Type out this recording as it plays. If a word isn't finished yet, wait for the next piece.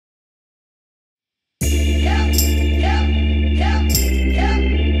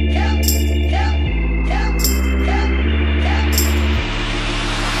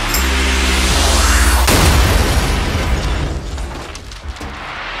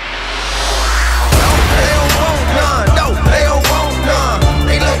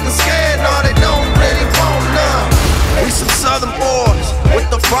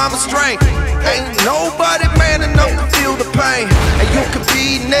farmer's strength. Ain't nobody man enough to feel the pain. And you could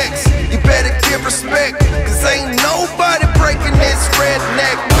be next, you better give respect, cause ain't nobody breaking this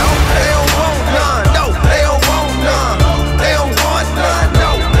redneck. No, they don't want none. No, they don't want none. They don't want none.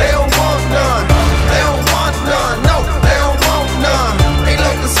 No, they don't want none. They don't want none. No, they don't want none. They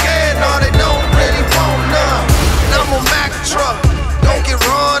looking scared, no, they don't really want none. And I'm a Mack truck, don't get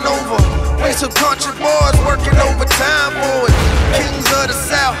run over. We some country boys working overtime for it. Kings of the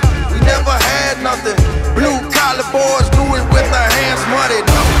South, we never had nothing. Blue collar boys do it with their hands muddy.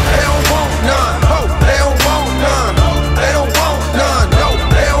 No, they don't want none. Oh, they don't want none. They don't want none. No,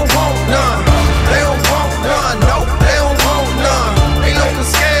 they don't want none. They don't want none. No, they don't want none. They looking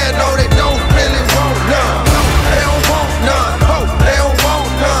scared, no, they don't really want none. No, they don't want none. Oh, they don't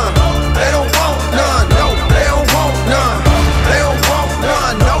want none. They don't want none. No, they don't want none. They don't want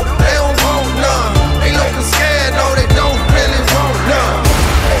none. No, they don't want none. They looking scared, no, they don't really want none.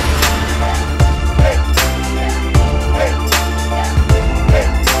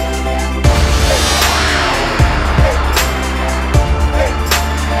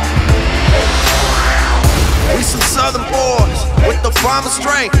 We some southern boys with the farmer's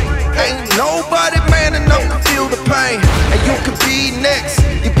strength. Ain't nobody man enough to feel the pain. And you could be next,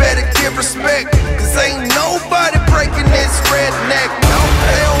 you better give respect, cause ain't nobody breaking this redneck. No,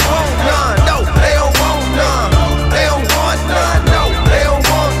 they don't want none. No, they don't want none. They don't want none. No, they don't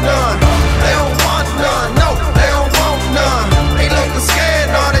want none. They don't want none. No, they don't want none. They looking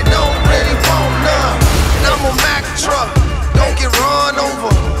scared, no, they don't really want none. And I'm a Mack truck, don't get run over.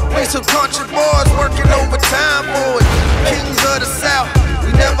 We some country boys working overtime for it. Kings of the South,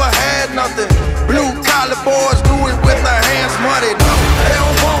 we never had nothing. Blue collar boys do it with their hands muddy. No, they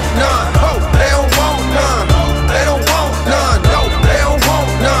don't want none. Oh, they don't want none. They don't want none. No, they don't want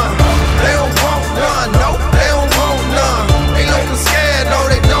none. They don't want none. No, they don't want none. They looking scared, no,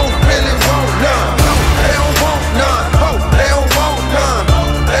 they don't really want none. No, they don't want none. Oh, they don't want none.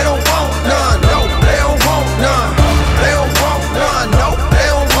 They don't want none. No, they don't want none. They don't want none. No, they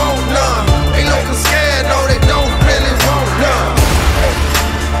don't want none. They looking scared, no, they don't really want none.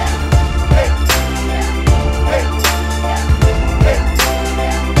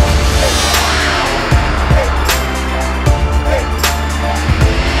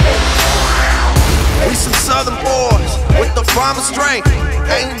 We some southern boys with the farmer's strength.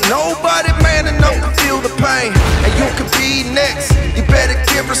 Ain't nobody man enough to feel the pain. And you could be next, you better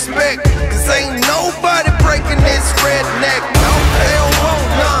give respect, cause ain't nobody breaking this redneck. No, they don't